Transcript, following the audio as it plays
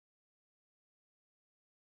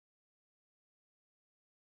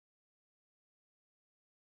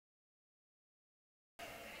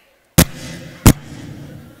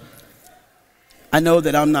I know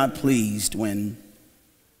that I'm not pleased when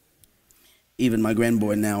even my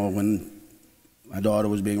grandboy now, or when my daughter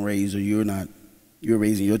was being raised, or you're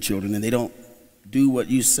raising your children, and they don't do what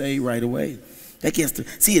you say right away. That gets to,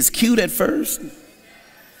 see, it's cute at first.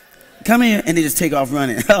 Come here, and they just take off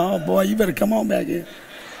running. Oh boy, you better come on back here.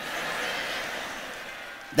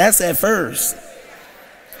 That's at first.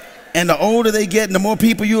 And the older they get and the more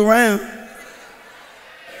people you around.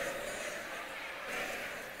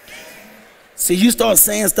 See, you start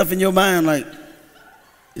saying stuff in your mind like,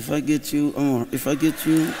 if I get you, if I get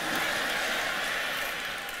you.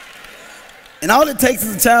 And all it takes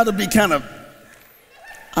is a child to be kind of,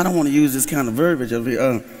 I don't want to use this kind of verbiage over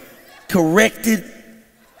here, corrected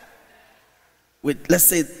with, let's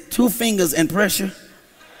say, 2 fingers and pressure.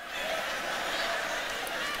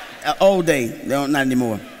 Old day, no, not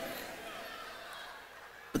anymore.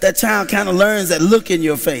 But that child kind of learns that look in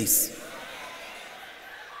your face.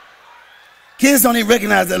 Kids don't even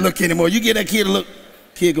recognize that look anymore. You get that kid a look,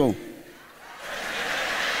 kid go.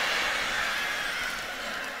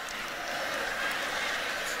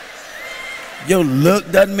 Your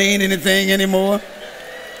look doesn't mean anything anymore.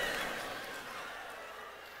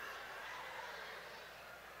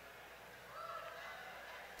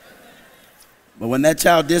 But when that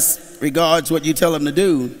child disregards what you tell them to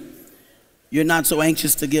do, you're not so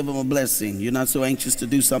anxious to give them a blessing. You're not so anxious to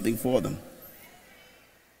do something for them.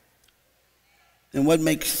 And what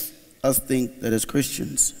makes us think that as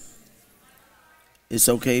Christians, it's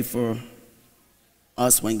okay for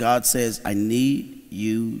us when God says, I need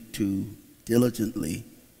you to diligently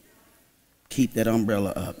keep that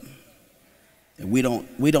umbrella up. And we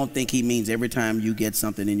don't think he means every time you get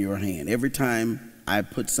something in your hand. Every time I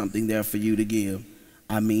put something there for you to give,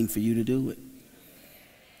 I mean for you to do it.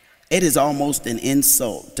 It is almost an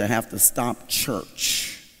insult to have to stop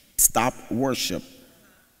church, stop worship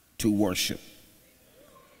to worship.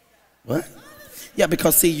 What? Yeah,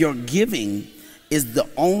 because see, your giving is the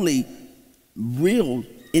only real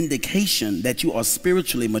indication that you are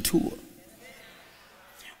spiritually mature.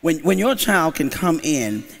 When your child can come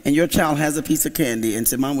in and your child has a piece of candy and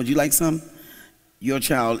say, Mom, would you like some? Your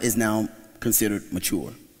child is now considered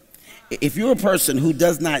mature. If you're a person who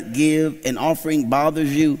does not give, an offering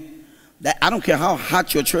bothers you, that I don't care how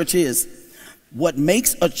hot your church is, what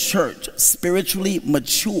makes a church spiritually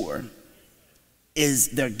mature is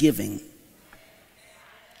their giving.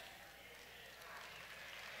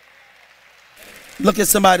 Look at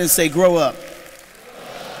somebody and say, grow up.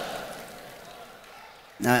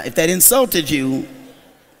 Now, if that insulted you,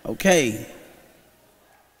 okay.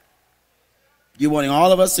 You're wanting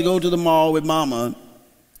all of us to go to the mall with mama.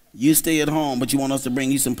 You stay at home, but you want us to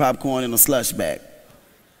bring you some popcorn and a slush bag.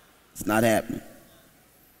 It's not happening.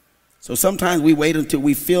 So sometimes we wait until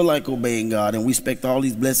we feel like obeying God and we expect all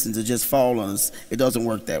these blessings to just fall on us. It doesn't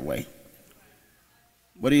work that way.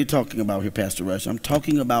 What are you talking about here, Pastor Rush? I'm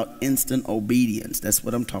talking about instant obedience. That's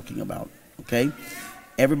what I'm talking about, okay?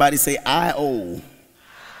 Everybody say, I owe.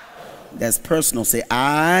 That's personal. Say,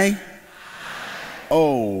 I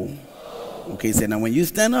owe. Okay, so now when you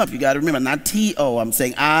stand up, you got to remember, not T-O. I'm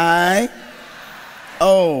saying I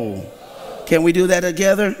owe. Can we do that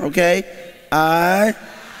together? Okay? I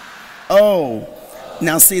owe.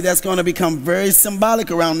 Now see, that's going to become very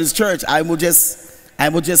symbolic around this church. I will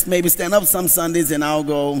just maybe stand up some Sundays and I'll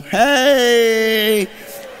go, hey,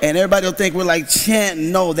 and everybody will think we're like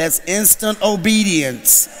chanting. No, that's instant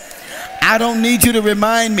obedience. I don't need you to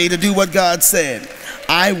remind me to do what God said.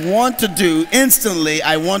 I want to do instantly.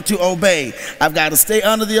 I want to obey. I've got to stay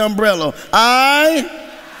under the umbrella. I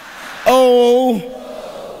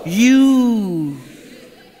owe you.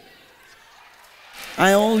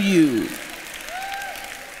 I owe you.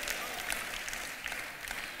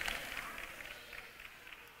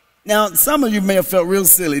 Now, some of you may have felt real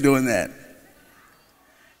silly doing that.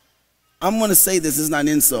 I'm going to say this is not an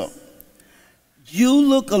insult. You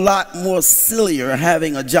look a lot more sillier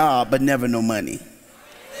having a job but never no money.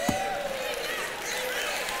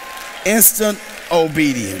 Instant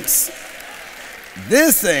obedience.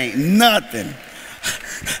 This ain't nothing.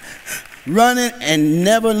 Running and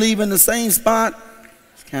never leaving the same spot,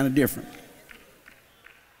 it's kind of different.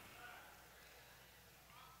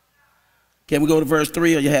 Can we go to verse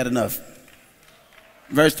 3 or you had enough?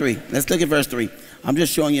 Verse 3. Let's look at verse 3. I'm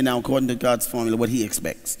just showing you now, according to God's formula, what he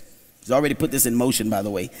expects. He's already put this in motion, by the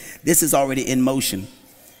way. This is already in motion.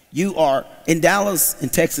 You are in Dallas, in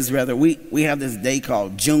Texas rather, we have this day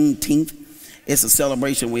called Juneteenth. It's a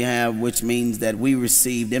celebration we have, which means that we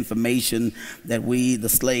received information that we, the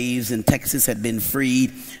slaves in Texas, had been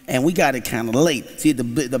freed, and we got it kind of late. See,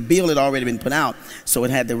 the bill had already been put out, so it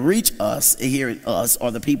had to reach us,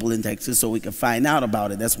 or the people in Texas, so we could find out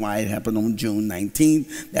about it. That's why it happened on June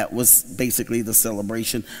 19th. That was basically the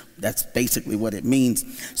celebration. That's basically what it means.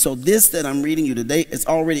 So this that I'm reading you today is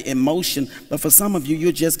already in motion, but for some of you,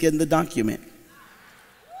 you're just getting the document.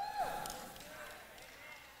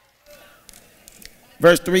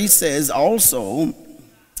 Verse 3 says, also,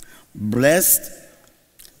 blessed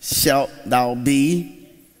shalt thou be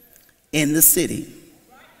in the city,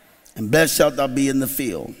 and blessed shalt thou be in the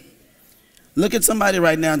field. Look at somebody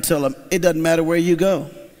right now and tell them, it doesn't matter where you go.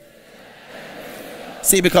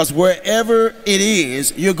 See, because wherever it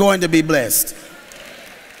is, you're going to be blessed.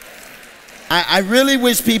 I really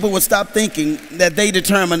wish people would stop thinking that they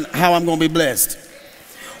determine how I'm going to be blessed.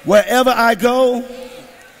 Wherever I go,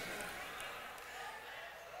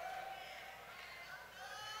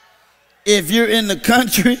 if you're in the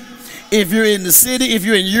country, if you're in the city, if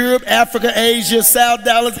you're in Europe, Africa, Asia, South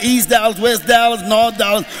Dallas, East Dallas, West Dallas, North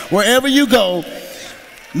Dallas, wherever you go,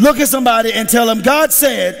 look at somebody and tell them, God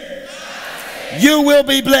said, you will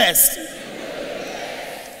be blessed.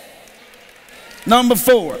 Number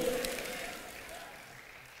 4.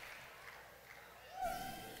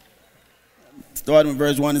 Starting with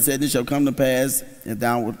verse 1, it said, it shall come to pass, if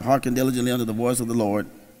thou wilt hearken diligently unto the voice of the Lord,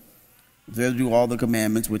 to do all the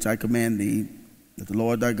commandments which I command thee, that the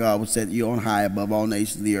Lord thy God will set you on high above all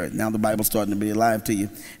nations of the earth. Now the Bible's starting to be alive to you.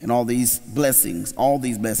 And all these blessings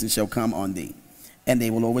shall come on thee, and they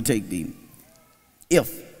will overtake thee. If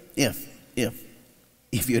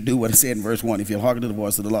you do what I said in verse 1, if you'll hearken to the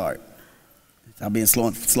voice of the Lord, without being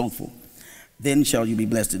slothful, then shall you be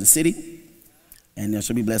blessed in the city, and they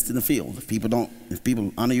shall be blessed in the field. If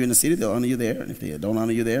people honor you in the city, they'll honor you there. And if they don't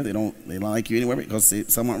honor you there, they don't like you anywhere because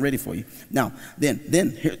some aren't ready for you. Now,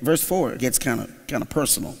 then here, verse 4 gets kind of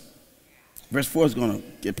personal. Verse 4 is going to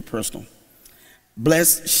get personal.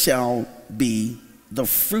 Blessed shall be the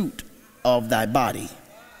fruit of thy body.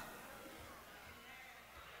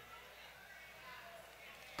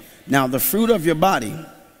 Now, the fruit of your body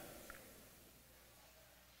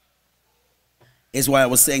is why I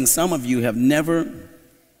was saying some of you have never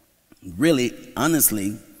really,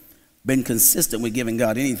 honestly, been consistent with giving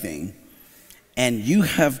God anything. And you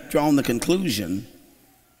have drawn the conclusion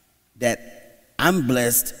that I'm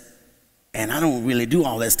blessed and I don't really do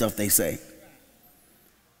all that stuff they say.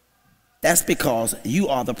 That's because you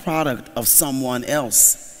are the product of someone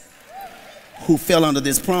else who fell under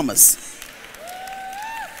this promise.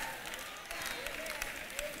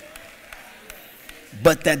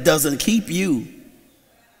 But that doesn't keep you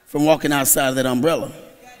from walking outside of that umbrella.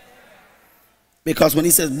 Because when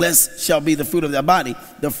he says, blessed shall be the fruit of thy body,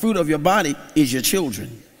 the fruit of your body is your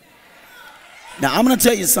children. Now, I'm going to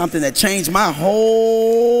tell you something that changed my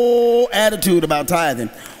whole attitude about tithing.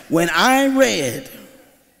 When I read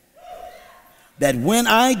that when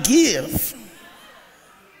I give,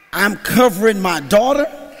 I'm covering my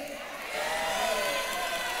daughter,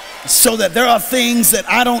 so that there are things that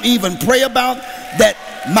I don't even pray about that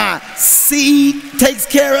my seed takes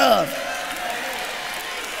care of.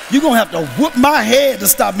 You're going to have to whoop my head to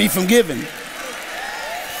stop me from giving.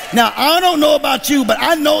 Now, I don't know about you, but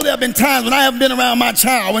I know there have been times when I haven't been around my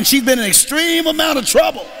child, when she's been in an extreme amount of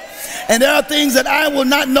trouble. And there are things that I will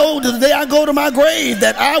not know to the day I go to my grave,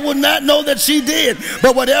 that I will not know that she did.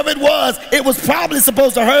 But whatever it was probably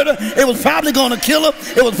supposed to hurt her. It was probably going to kill her.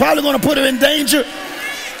 It was probably going to put her in danger.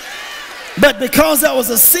 But because there was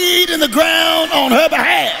a seed in the ground on her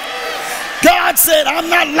behalf, God said, I'm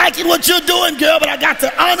not liking what you're doing, girl, but I got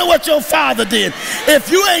to honor what your father did. If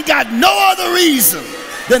you ain't got no other reason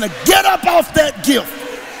than to get up off that gift.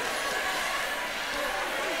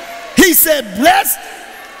 He said, blessed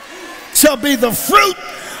shall be the fruit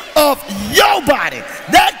of your body.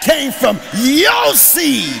 That came from your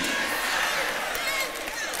seed.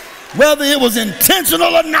 Whether it was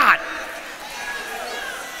intentional or not.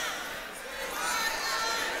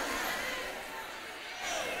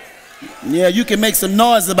 Yeah, you can make some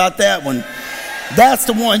noise about that one. That's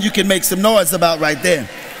the one you can make some noise about right there.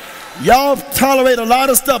 Y'all tolerate a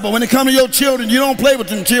lot of stuff, but when it comes to your children, you don't play with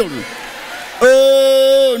them children.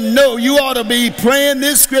 Oh, no, you ought to be praying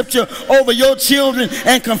this scripture over your children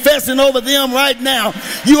and confessing over them right now.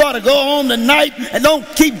 You ought to go home tonight and don't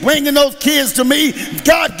keep bringing those kids to me.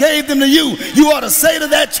 God gave them to you. You ought to say to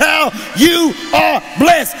that child, you are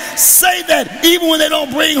blessed. Say that even when they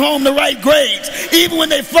don't bring home the right grades, even when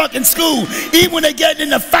they fuck in school, even when they get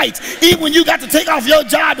into fights, even when you got to take off your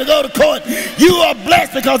job to go to court. You are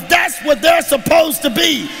blessed because that's what they're supposed to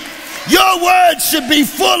be. Your words should be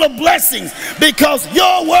full of blessings because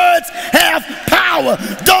your words have power.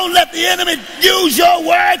 Don't let the enemy use your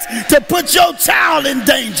words to put your child in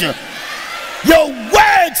danger. Your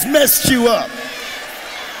words messed you up.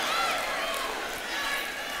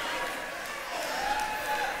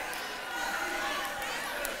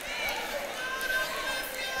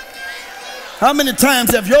 How many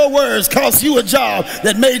times have your words cost you a job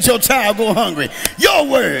that made your child go hungry? Your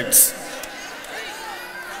words.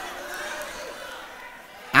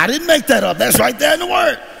 I didn't make that up. That's right there in the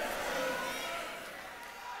word.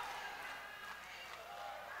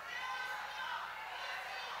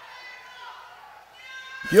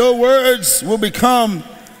 Your words will become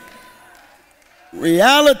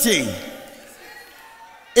reality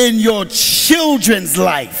in your children's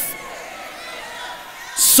life.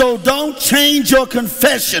 So don't change your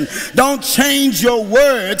confession. Don't change your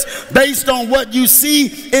words based on what you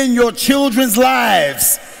see in your children's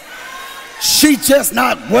lives. She's just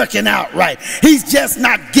not working out right. He's just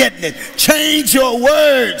not getting it. Change your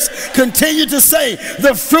words. Continue to say,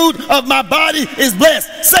 the fruit of my body is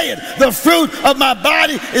blessed. Say it. The fruit of my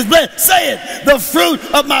body is blessed. Say it. The fruit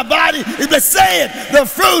of my body is blessed. Say it. The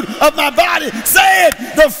fruit of my body. Say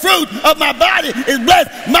it. The fruit of my body is blessed.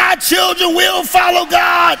 My children will follow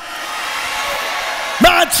God.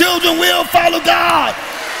 My children will follow God.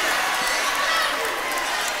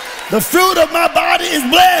 The fruit of my body is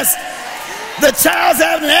blessed. The child's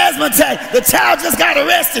having an asthma attack. The child just got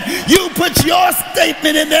arrested. You put your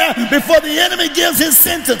statement in there before the enemy gives his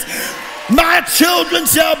sentence. My children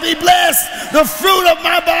shall be blessed. The fruit of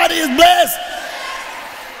my body is blessed.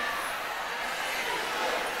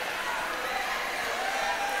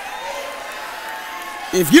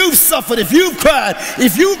 If you've suffered, if you've cried,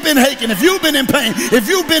 if you've been aching, if you've been in pain, if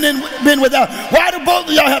you've been without, why do both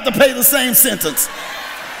of y'all have to pay the same sentence?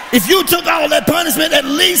 If you took all that punishment, at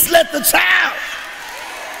least let the child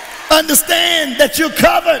understand that you're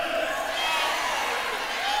covered.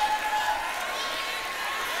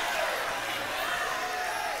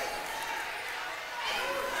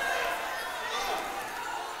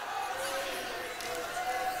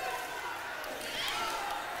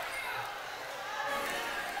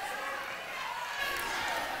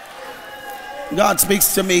 God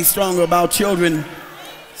speaks to me stronger about children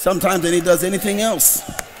sometimes than he does anything else.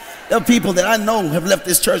 There are people that I know have left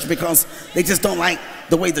this church because they just don't like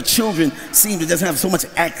the way the children seem to just have so much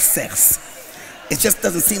access. It just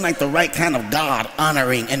doesn't seem like the right kind of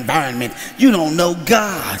God-honoring environment. You don't know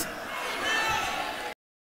God.